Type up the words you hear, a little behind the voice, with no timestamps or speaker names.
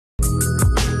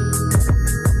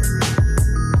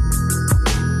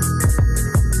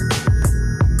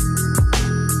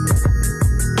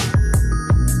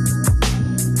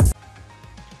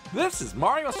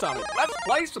Mario Sonic. Let's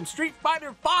play some Street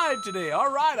Fighter 5 today.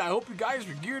 All right, I hope you guys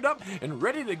are geared up and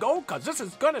ready to go because this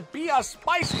is going to be a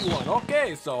spicy one.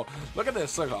 Okay, so look at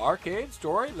this. Like an arcade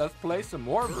story. Let's play some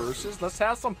more verses. Let's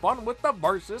have some fun with the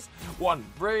verses. One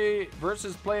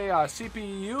versus play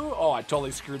CPU. Oh, I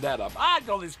totally screwed that up.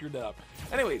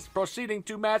 Anyways, proceeding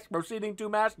to match.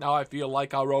 Now I feel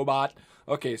like a robot.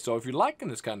 Okay, so if you're liking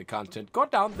this kind of content, go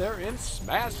down there and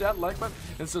smash that like button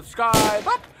and subscribe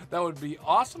up. That would be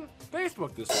awesome.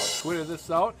 Facebook this out, Twitter this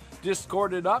out,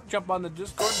 Discord it up, jump on the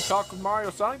Discord and talk with Mario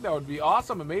Sonic. That would be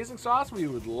awesome. Amazing sauce. We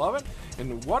would love it.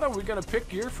 And what are we gonna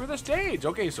pick here for the stage?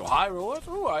 Okay, so high rollers.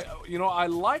 Ooh, I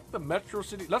like the Metro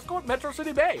City. Let's go with Metro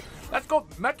City Bay.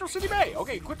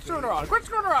 Okay, quit screwing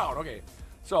around. Okay.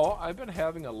 So, I've been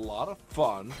having a lot of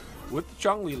fun with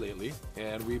Chun-Li lately,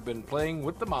 and we've been playing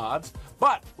with the mods,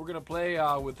 but we're going to play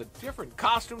with a different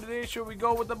costume today. Should we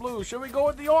go with the blue? Should we go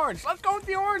with the orange? Let's go with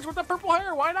the orange with the purple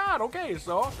hair. Why not? Okay,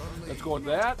 so let's go with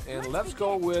that, and let's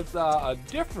go with a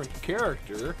different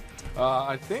character.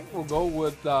 I think we'll go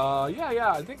with, let's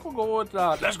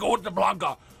go with the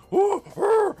Blanka.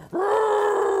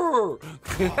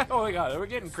 Oh my god, we're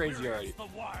getting crazy already.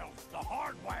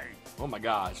 Oh my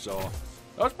gosh, so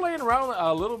I was playing around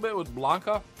a little bit with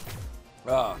Blanka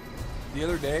the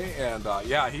other day, and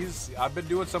I've been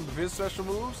doing some of his special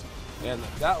moves, and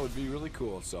that would be really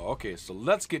cool. So okay, so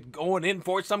let's get going in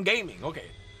for some gaming.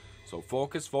 Okay, so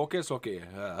focus. Okay,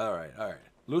 all right,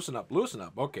 loosen up.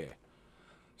 Okay,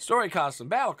 story costume,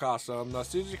 battle costume,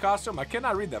 nostalgia costume. I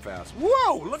cannot read that fast.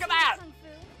 Whoa, look at that!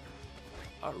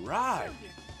 All right,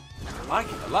 I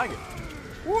like it.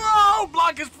 Whoa!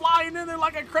 Blanka's flying in there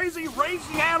like a crazy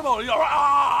racing animal.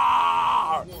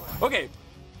 Okay,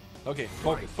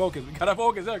 focus. We gotta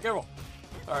focus. There, careful.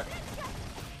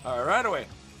 All right, away.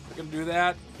 We're gonna do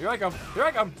that. Here I come.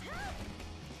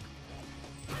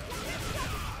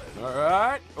 All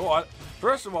right. Oh,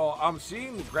 first of all, I'm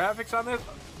seeing the graphics on this.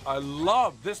 I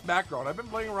love this background. I've been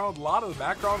playing around with a lot of the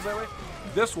backgrounds lately.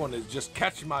 This one is just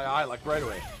catching my eye like right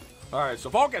away. All right, so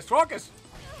focus.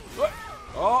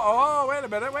 Oh, wait a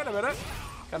minute.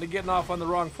 Kind of getting off on the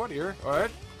wrong foot here. All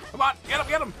right, come on,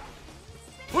 get him.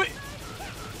 Whee.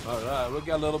 All right, we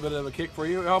got a little bit of a kick for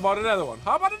you. How about another one?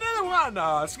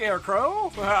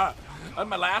 Scarecrow? On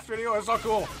my last video, it's so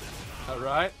cool. All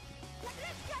right.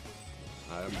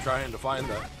 I'm trying to find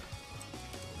the...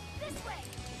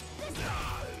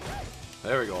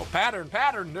 There we go. Pattern.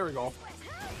 There we go.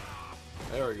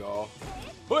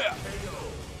 Booyah.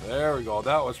 There we go.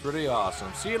 That was pretty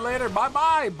awesome. See you later.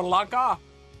 Bye-bye, Blanka.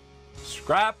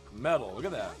 Scrap metal. Look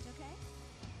at that.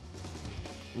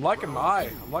 I'm liking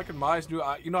my new.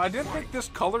 I didn't think this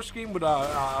color scheme would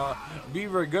be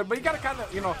very good, but you gotta kind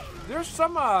of, there's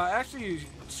some actually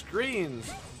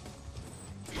screens.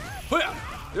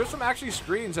 There's some actually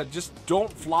screens that just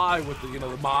don't fly with the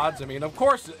the mods. I mean, of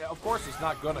course it's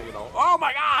not gonna Oh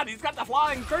my God, he's got the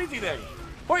flying crazy thing.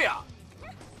 Booyah!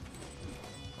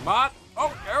 Mod.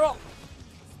 Oh, Errol.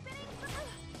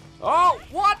 Oh,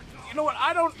 what? You know what?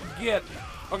 I don't get.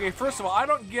 Okay, first of all, I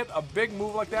don't get a big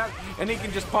move like that, and he can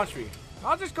just punch me.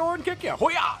 I'll just go and kick you.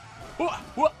 Hoo-yah!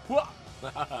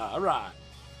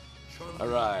 All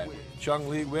right.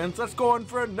 Chun-Li wins. Let's go in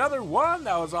for another one.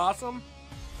 That was awesome.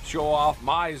 Show off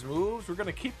Mai's moves. We're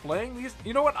gonna keep playing these.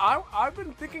 You know what? I've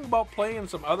been thinking about playing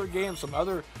some other games, some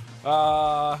other.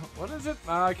 What is it?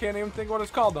 I can't even think what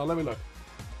it's called now. Let me look.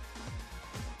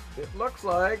 It looks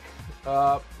like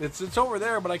it's over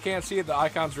there, but I can't see it. The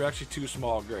icons are actually too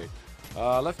small. Great.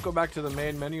 Let's go back to the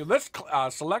main menu. Let's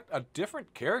select a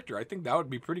different character. I think that would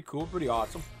be pretty cool, pretty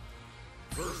awesome.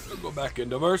 Let's go back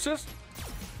into versus.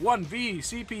 1v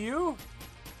CPU.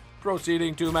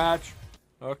 Proceeding to match.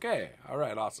 Okay. All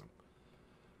right. Awesome.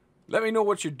 Let me know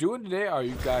what you're doing today. Are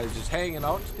you guys just hanging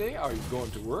out today? Are you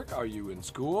going to work? Are you in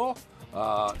school?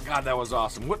 God, that was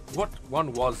awesome. What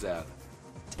one was that?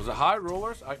 Was it high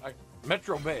rollers?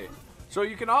 Metro Bay. So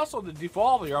you can also, the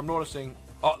default here, I'm noticing,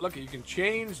 oh, look, you can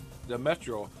change the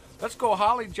Metro. Let's go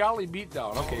Holly Jolly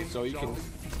Beatdown. Okay, so you can,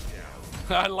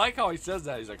 I like how he says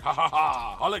that. He's like, ha ha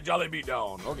ha, Holly Jolly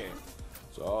Beatdown. Okay,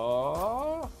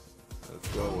 so let's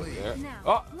go with there.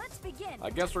 Oh, let's begin. I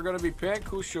guess we're going to be pink.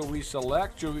 Who should we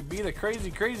select? Should we be the crazy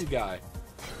guy?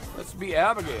 Let's be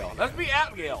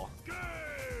Abigail.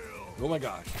 Oh my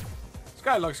gosh. This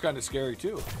guy looks kind of scary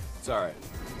too. It's all right.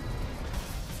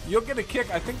 You'll get a kick.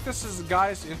 I think this is the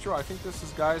guy's intro. Actually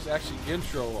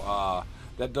intro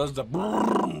that does the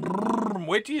brrrr.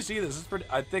 Wait till you see this.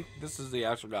 I think this is the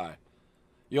actual guy.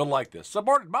 You'll like this.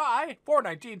 Supported by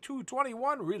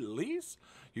 4/19/2/21 release.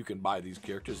 You can buy these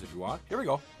characters if you want. Here we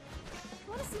go.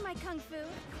 Want to see my kung fu?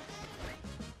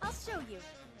 I'll show you.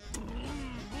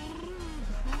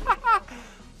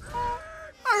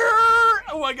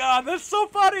 Oh my god, that's so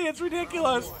funny. It's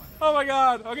ridiculous. Oh my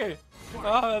god. Okay.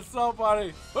 Oh, that's so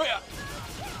funny. Oh yeah.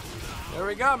 Here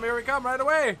we come. Here we come right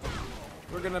away.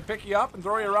 We're going to pick you up and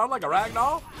throw you around like a rag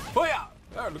doll. Oh yeah.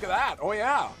 Oh, look at that. Oh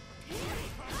yeah.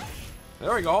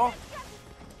 There we go.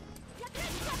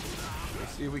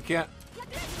 Let's see if we can't.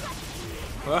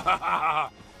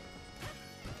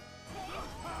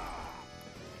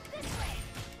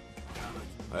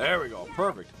 There we go.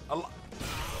 Perfect.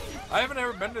 I haven't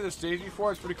ever been to this stage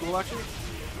before. It's pretty cool, actually.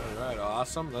 All right,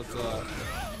 awesome. Let's,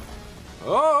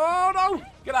 Oh, no!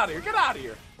 Get out of here. Get out of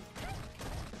here.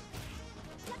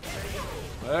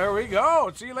 There we go.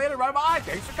 See you later. Bye-bye.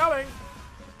 Thanks for coming.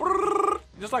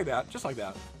 Just like that. Just like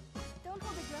that. Don't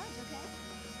hold a grudge,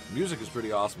 okay? Music is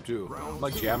pretty awesome, too. I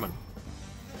like jamming.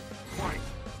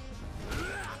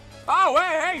 Oh,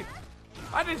 hey, hey!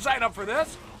 I didn't sign up for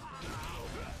this.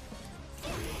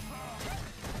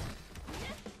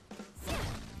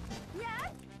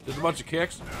 There's a bunch of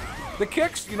kicks. The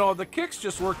kicks, you know, the kicks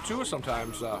just work too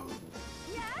sometimes. Oh,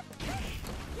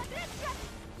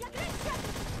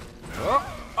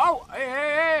 oh, hey,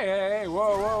 hey, hey, hey,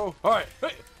 whoa, whoa. All right.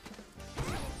 Hey.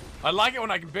 I like it when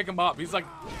I can pick him up. He's like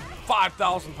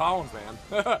 5,000 pounds, man.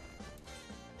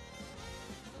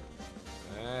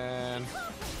 And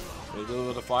maybe a little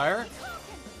bit of fire.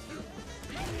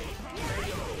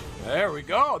 There we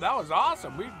go. That was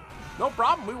awesome. No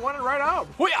problem. We won it right out.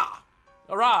 Hoo-yah!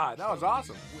 All right, that was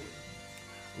awesome.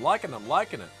 Liking them,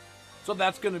 liking it. So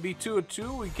that's going to be 2 of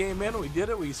 2. We came in, we did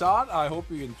it, we saw it. I hope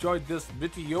you enjoyed this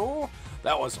video.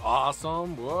 That was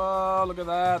awesome. Whoa, look at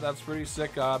that. That's pretty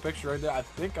sick picture right there. I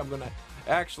think I'm going to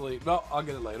actually, no, I'll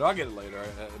get it later. I'll get it later.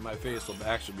 My face will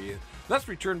actually be. Let's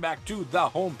return back to the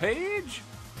home page.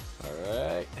 All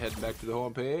right, head back to the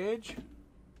home page.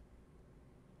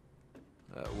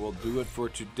 We'll do it for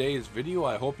today's video.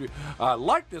 I hope you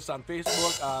like this on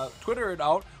Facebook, Twitter it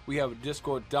out. We have a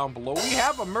Discord down below. We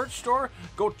have a merch store.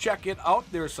 Go check it out.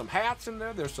 There's some hats in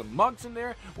there. There's some mugs in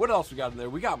there. What else we got in there?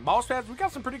 We got mouse pads. We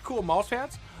got some pretty cool mouse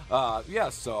pads.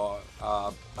 Yes, so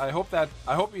I hope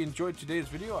you enjoyed today's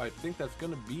video. I think that's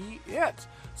gonna be it.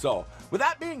 So with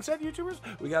that being said, YouTubers,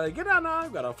 we gotta get on out.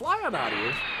 We gotta fly on out of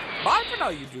here. Bye for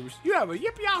now, YouTubers. You have a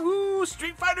yip yahoo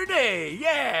Street Fighter day.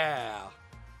 Yeah.